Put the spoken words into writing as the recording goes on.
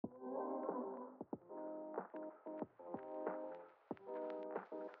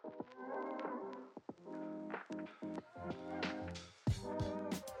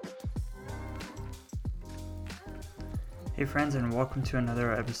Hey friends, and welcome to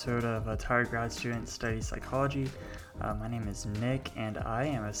another episode of A Tired Grad Student Studies Psychology. My name is Nick, and I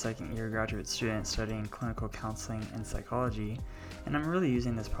am a second year graduate student studying clinical counseling and psychology. And I'm really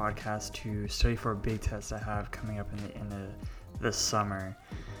using this podcast to study for a big test I have coming up in the summer.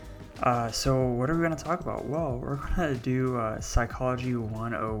 So what are we going to talk about? Well, we're going to do Psychology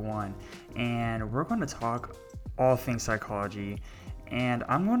 101, and we're going to talk all things psychology. And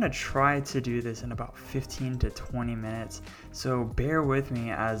I'm going to try to do this in about 15 to 20 minutes, so bear with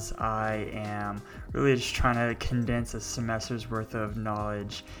me as I am really just trying to condense a semester's worth of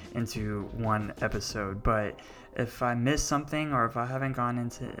knowledge into one episode. But if I miss something or if I haven't gone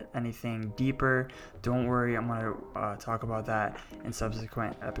into anything deeper, don't worry, I'm going to talk about that in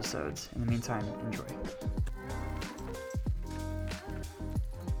subsequent episodes. In the meantime, enjoy.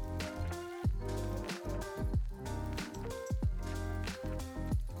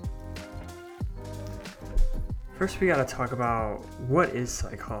 First, we got to talk about what is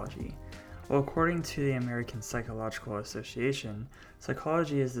psychology. Well, according to the American Psychological Association,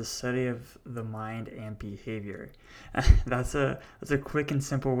 psychology is the study of the mind and behavior. That's a quick and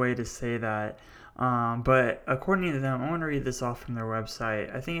simple way to say that. But according to them, I want to read this off from their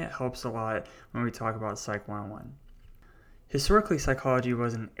website. I think it helps a lot when we talk about Psych 101. Historically, psychology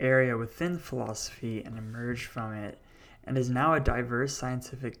was an area within philosophy and emerged from it, and is now a diverse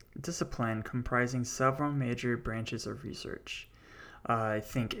scientific discipline comprising several major branches of research. I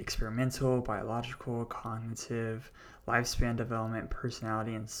think experimental, biological, cognitive, lifespan development,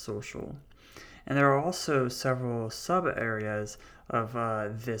 personality, and social. And there are also several sub-areas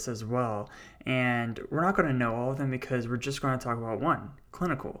of this as well. And we're not going to know all of them because we're just going to talk about one,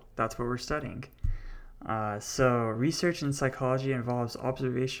 clinical. That's what we're studying. So research in psychology involves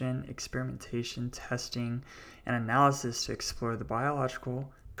observation, experimentation, testing, and analysis to explore the biological,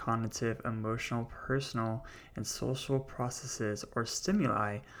 cognitive, emotional, personal, and social processes or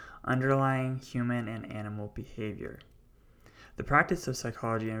stimuli underlying human and animal behavior. The practice of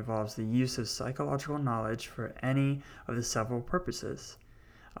psychology involves the use of psychological knowledge for any of the several purposes.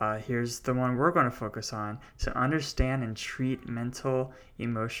 Here's the one we're going to focus on: to understand and treat mental,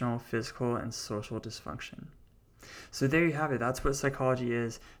 emotional, physical, and social dysfunction. So there you have it. That's what psychology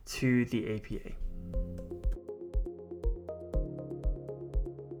is to the APA.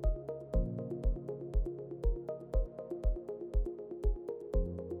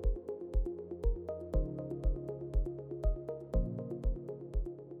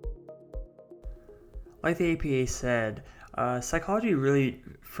 Like the APA said, psychology really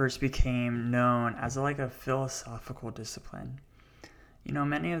first became known as a philosophical discipline. You know,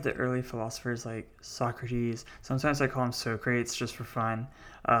 many of the early philosophers like Socrates, sometimes I call him Socrates just for fun,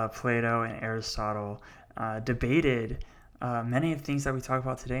 Plato and Aristotle, debated many of the things that we talk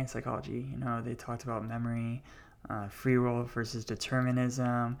about today in psychology. You know, they talked about memory, free will versus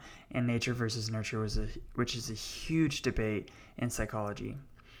determinism, and nature versus nurture, which is a huge debate in psychology.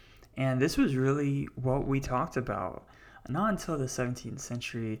 And this was really what we talked about. Not until the 17th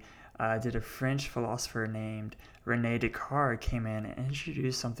century did a French philosopher named René Descartes came in and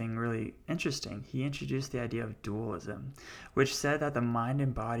introduced something really interesting. He introduced the idea of dualism, which said that the mind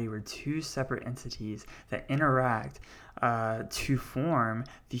and body were two separate entities that interact to form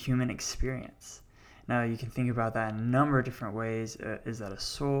the human experience. Now, you can think about that in a number of different ways. Is that a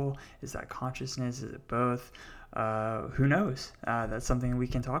soul? Is that consciousness? Is it both? Who knows? That's something we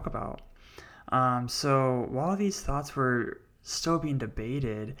can talk about. So while these thoughts were still being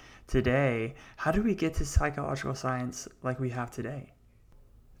debated today, how did we get to psychological science like we have today?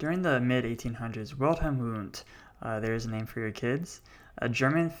 During the mid-1800s, Wilhelm Wundt, there's a name for your kids, a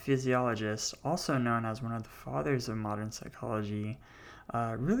German physiologist, also known as one of the fathers of modern psychology,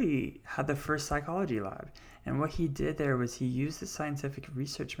 really had the first psychology lab. And what he did there was he used the scientific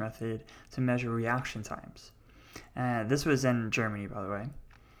research method to measure reaction times. This was in Germany, by the way.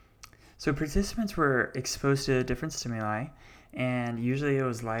 So participants were exposed to different stimuli, and usually it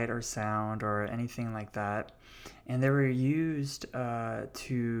was light or sound or anything like that. And they were used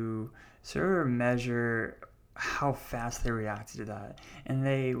to sort of measure how fast they reacted to that. And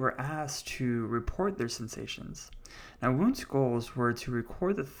they were asked to report their sensations. Now, Wundt's goals were to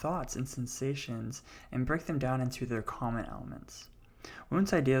record the thoughts and sensations and break them down into their common elements.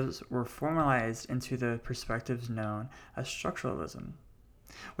 Wundt's ideas were formalized into the perspectives known as structuralism,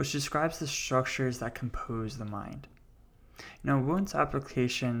 which describes the structures that compose the mind. Now, Wundt's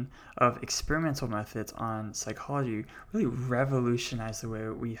application of experimental methods on psychology really revolutionized the way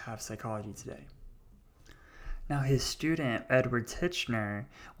we have psychology today. Now, his student, Edward Titchener,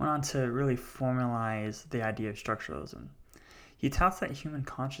 went on to really formalize the idea of structuralism. He taught that human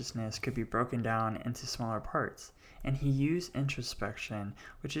consciousness could be broken down into smaller parts, And he used introspection,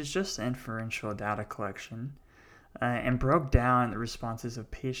 which is just inferential data collection, and broke down the responses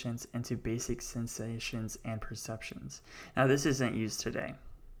of patients into basic sensations and perceptions. Now, this isn't used today.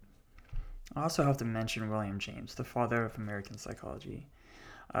 I also have to mention William James, the father of American psychology.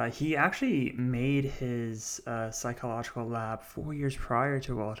 He actually made his psychological lab 4 years prior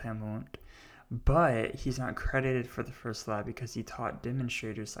to Wilhelm Wundt, but he's not credited for the first lab because he taught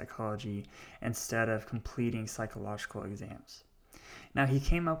demonstrator psychology instead of completing psychological exams. Now, he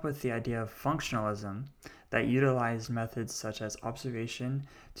came up with the idea of functionalism that utilized methods such as observation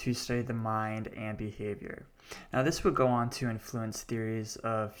to study the mind and behavior. Now, this would go on to influence theories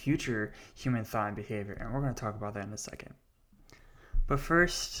of future human thought and behavior, and we're going to talk about that in a second. But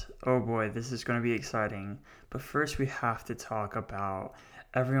first, oh boy, this is going to be exciting. But first, we have to talk about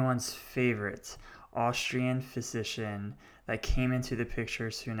everyone's favorite Austrian physician that came into the picture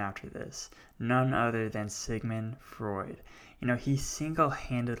soon after this, none other than Sigmund Freud. He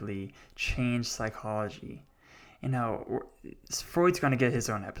single-handedly changed psychology. Freud's going to get his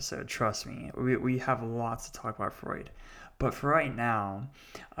own episode, trust me. We have lots to talk about Freud. But for right now,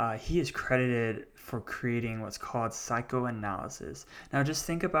 he is credited for creating what's called psychoanalysis. Now, just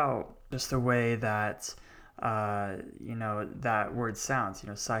think about just the way that, that word sounds,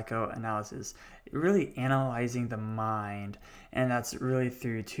 psychoanalysis. Really analyzing the mind, and that's really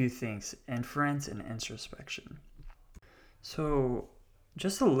through two things, inference and introspection. So,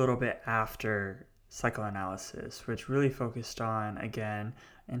 just a little bit after psychoanalysis, which really focused on, again,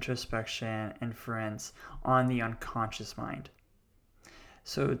 introspection, inference on the unconscious mind.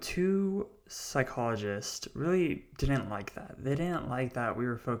 So two psychologists really didn't like that. They didn't like that we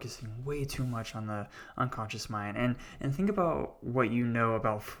were focusing way too much on the unconscious mind. And think about what you know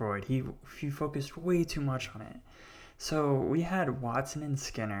about Freud. He focused way too much on it. So we had Watson and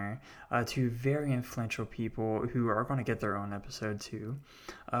Skinner, two very influential people who are going to get their own episode too,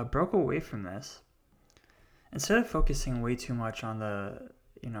 broke away from this. Instead of focusing way too much on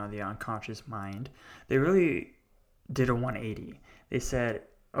the unconscious mind, they really did a 180. They said,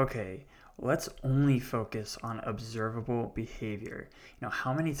 okay, let's only focus on observable behavior.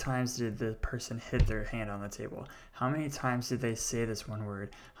 How many times did the person hit their hand on the table? How many times did they say this one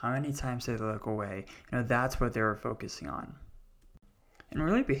word? How many times did they look away? That's what they were focusing on. And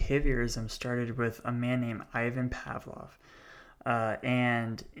really, behaviorism started with a man named Ivan Pavlov.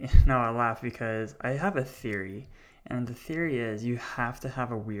 And I laugh because I have a theory. And the theory is you have to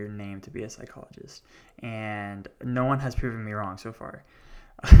have a weird name to be a psychologist. And no one has proven me wrong so far.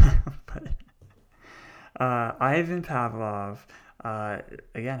 But Ivan Pavlov,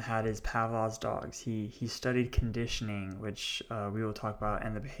 again, had his Pavlov's dogs. He studied conditioning, which we will talk about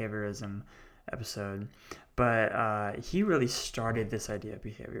in the behaviorism episode. But he really started this idea of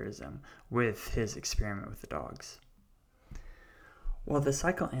behaviorism with his experiment with the dogs. Well, the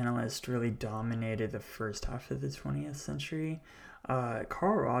psychoanalyst really dominated the first half of the 20th century.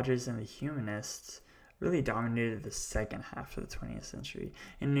 Carl Rogers and the humanists really dominated the second half of the 20th century.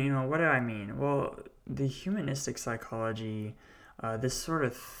 And, what do I mean? Well, the humanistic psychology, this sort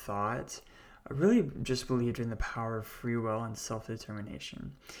of thought, really just believed in the power of free will and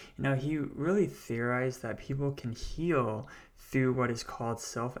self-determination. He really theorized that people can heal through what is called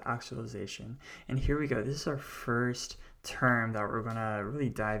self-actualization. And here we go. This is our first term that we're going to really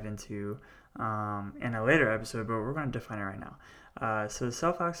dive into in a later episode, but we're going to define it right now. So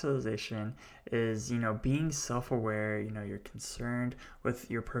self-actualization is, being self-aware, you're concerned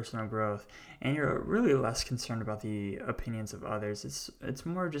with your personal growth, and you're really less concerned about the opinions of others. It's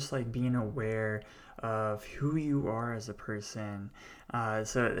more just like being aware of who you are as a person.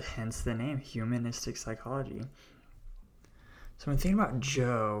 So hence the name, humanistic psychology. So when thinking about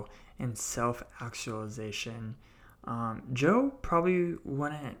Joe and self-actualization, Joe probably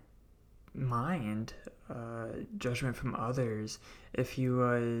wouldn't mind judgment from others if he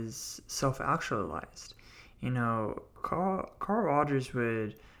was self-actualized. Carl Rogers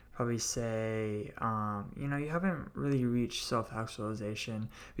would probably say, you haven't really reached self-actualization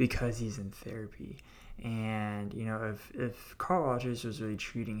because he's in therapy. And, if Carl Rogers was really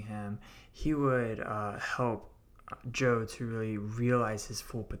treating him, he would help Joe to really realize his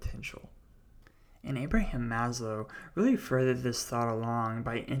full potential. And Abraham Maslow really furthered this thought along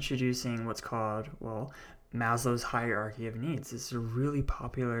by introducing what's called, Maslow's hierarchy of needs. This is a really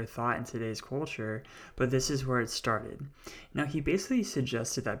popular thought in today's culture, but this is where it started. Now, he basically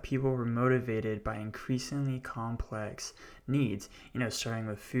suggested that people were motivated by increasingly complex needs, starting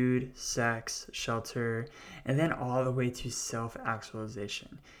with food, sex, shelter, and then all the way to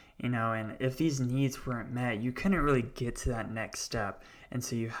self-actualization. And if these needs weren't met, you couldn't really get to that next step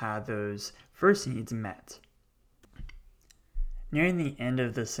until you had those first needs met. Nearing the end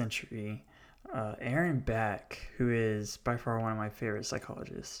of the century, Aaron Beck, who is by far one of my favorite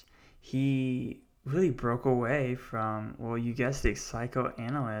psychologists, he really broke away from, well, you guessed it,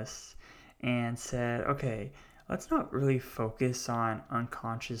 psychoanalysts, and said, okay, let's not really focus on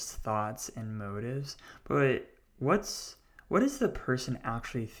unconscious thoughts and motives, but what is the person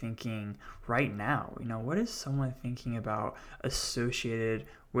actually thinking right now? What is someone thinking about associated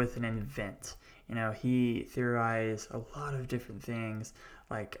with an event? He theorized a lot of different things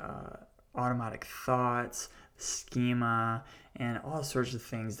like automatic thoughts, schema, and all sorts of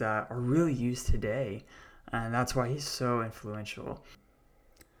things that are really used today. And that's why he's so influential.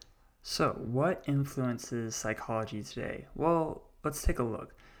 So, what influences psychology today? Well, let's take a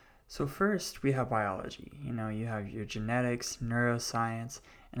look. So, first, we have biology. You have your genetics, neuroscience,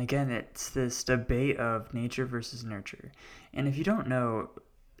 and again, it's this debate of nature versus nurture. And if you don't know,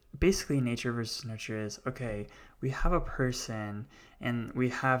 basically nature versus nurture is, okay, we have a person and we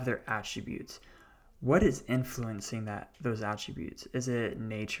have their attributes. What is influencing those attributes? Is it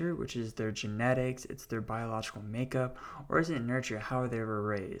nature, which is their genetics, it's their biological makeup, or is it nurture, how they were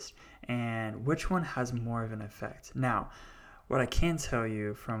raised? And which one has more of an effect? Now, what I can tell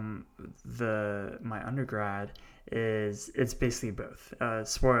you from my undergrad is it's basically both.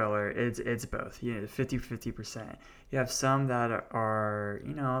 Spoiler, it's both. 50-50%. You have some that are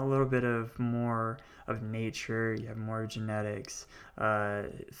a little bit of more of nature. You have more genetics.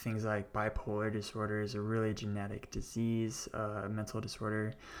 Things like bipolar disorder is a really genetic disease, mental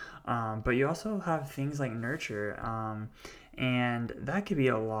disorder. But you also have things like nurture. And that could be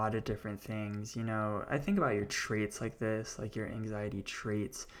a lot of different things. I think about your traits like this, like your anxiety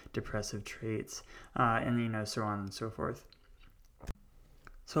traits, depressive traits, and so on and so forth.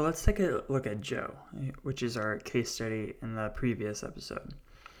 So let's take a look at Joe, which is our case study in the previous episode.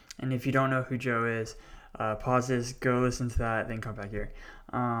 And if you don't know who Joe is, pause this, go listen to that, then come back here.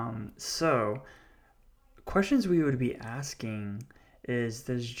 So questions we would be asking is,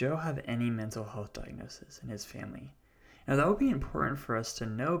 does Joe have any mental health diagnosis in his family? Now, that would be important for us to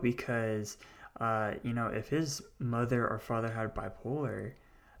know because, if his mother or father had bipolar,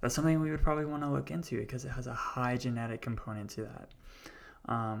 that's something we would probably want to look into because it has a high genetic component to that.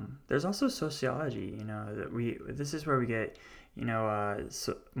 There's also sociology, this is where we get,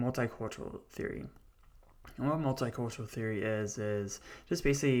 multicultural theory. And what multicultural theory is just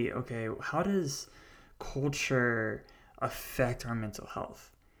basically, okay, how does culture affect our mental health?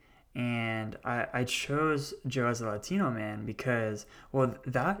 And I chose Joe as a Latino man because, well,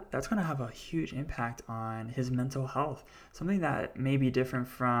 that's going to have a huge impact on his mental health, something that may be different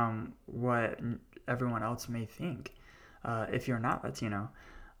from what everyone else may think if you're not Latino.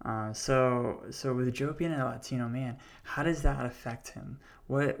 So with Joe being a Latino man, how does that affect him?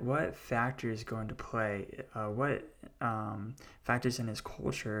 What factors go into play? What factors in his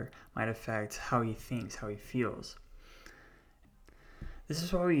culture might affect how he thinks, how he feels? This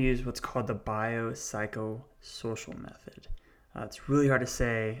is why we use what's called the biopsychosocial method. It's really hard to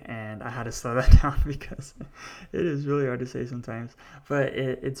say, and I had to slow that down because it is really hard to say sometimes. But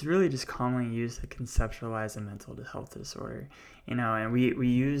it's really just commonly used to conceptualize a mental health disorder, and we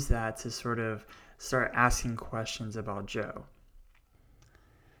use that to sort of start asking questions about Joe.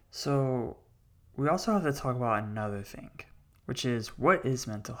 So we also have to talk about another thing, which is, what is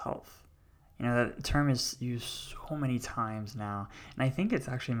mental health? That term is used so many times now, and I think it's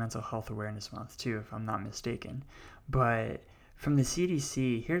actually Mental Health Awareness Month too, if I'm not mistaken. But from the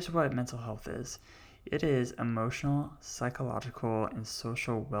CDC, here's what mental health is. It is emotional, psychological, and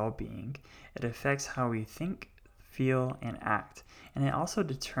social well-being. It affects how we think, feel, and act, and it also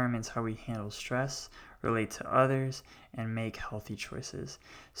determines how we handle stress, relate to others, and make healthy choices.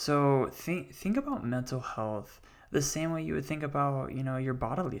 So think about mental health the same way you would think about, your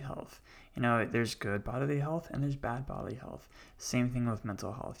bodily health. There's good bodily health and there's bad bodily health. Same thing with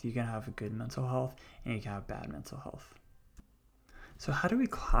mental health. You can have good mental health and you can have bad mental health. So how do we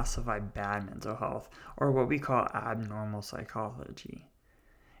classify bad mental health, or what we call abnormal psychology?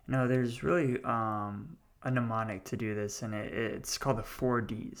 There's really a mnemonic to do this, and it's called the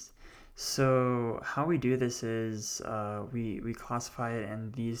 4Ds. So how we do this is we classify it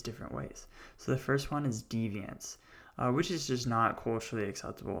in these different ways. So the first one is deviance, which is just not culturally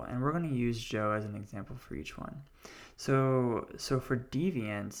acceptable, and we're going to use Joe as an example for each one. So for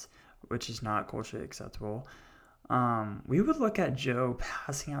deviance, which is not culturally acceptable, we would look at Joe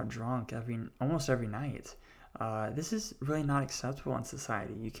passing out drunk almost every night. This is really not acceptable in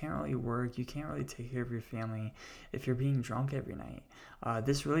society. You can't really work, you can't really take care of your family if you're being drunk every night.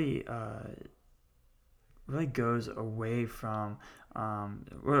 This really goes away from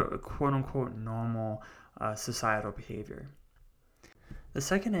quote unquote normal societal behavior. The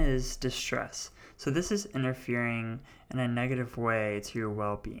second is distress. So this is interfering in a negative way to your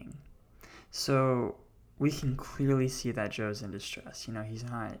well-being. So we can clearly see that Joe's in distress. He's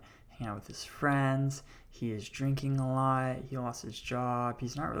not hanging out with his friends. He is drinking a lot. He lost his job.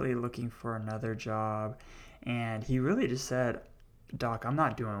 He's not really looking for another job. And he really just said, Doc, I'm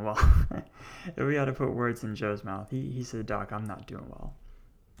not doing well. If we had to put words in Joe's mouth, he said, Doc, I'm not doing well.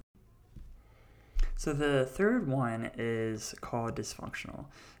 So the third one is called dysfunctional.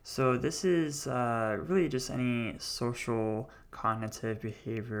 So this is really just any social, cognitive,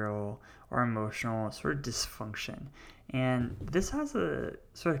 behavioral, or emotional sort of dysfunction. And this has a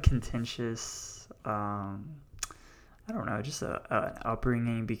sort of contentious, just an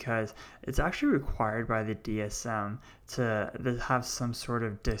upbringing, because it's actually required by the DSM to have some sort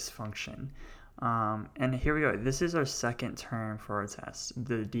of dysfunction. And here we go. This is our second term for our test,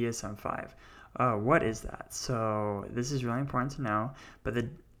 the DSM-5. What is that? So this is really important to know, but the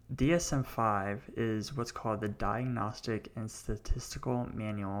DSM-5 is what's called the Diagnostic and Statistical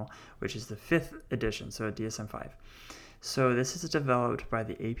Manual, which is the 5th edition, so DSM-5. So this is developed by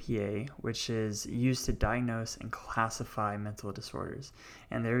the APA, which is used to diagnose and classify mental disorders.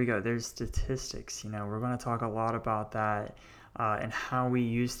 And there we go, there's statistics. We're going to talk a lot about that and how we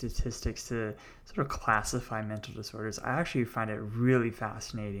use statistics to sort of classify mental disorders. I actually find it really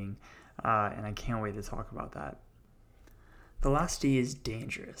fascinating. And I can't wait to talk about that. The last D is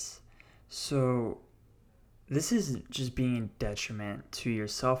dangerous. So this is just being detriment to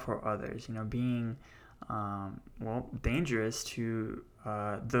yourself or others, being, dangerous to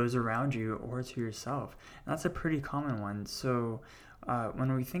those around you or to yourself. And that's a pretty common one. So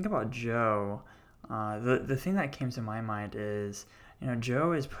when we think about Joe, the thing that came to my mind is,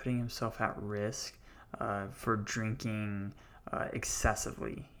 Joe is putting himself at risk for drinking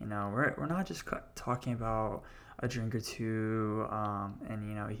excessively. We're not just talking about a drink or two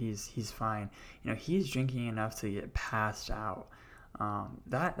and he's fine. He's drinking enough to get passed out.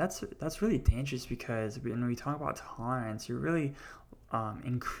 That's really dangerous, because when we talk about tolerance, you're really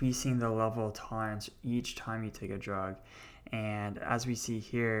increasing the level of tolerance each time you take a drug. And as we see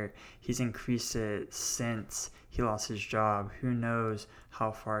here, he's increased it since he lost his job. Who knows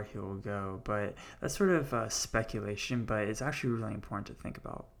how far he will go? But that's sort of speculation, but it's actually really important to think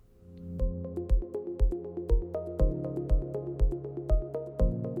about.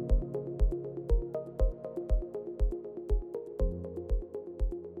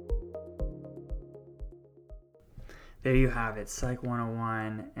 There you have it, Psych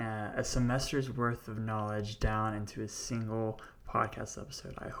 101, a semester's worth of knowledge down into a single podcast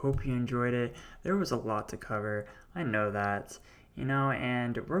episode. I hope you enjoyed it. There was a lot to cover. I know that,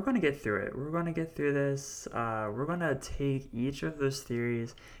 and we're going to get through it. We're going to get through this. We're going to take each of those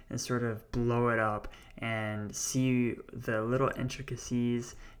theories and sort of blow it up and see the little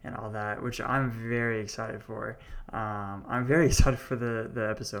intricacies and all that, which I'm very excited for. I'm very excited for the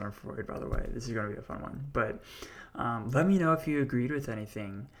episode on Freud, by the way. This is going to be a fun one. But let me know if you agreed with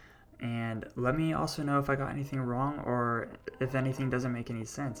anything, and let me also know if I got anything wrong or if anything doesn't make any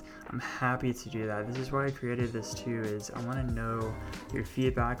sense. I'm happy to do that. This is why I created this too, is I want to know your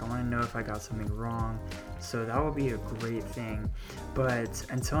feedback. I want to know if I got something wrong, so that will be a great thing. But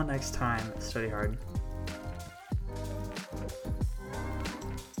until next time, study hard.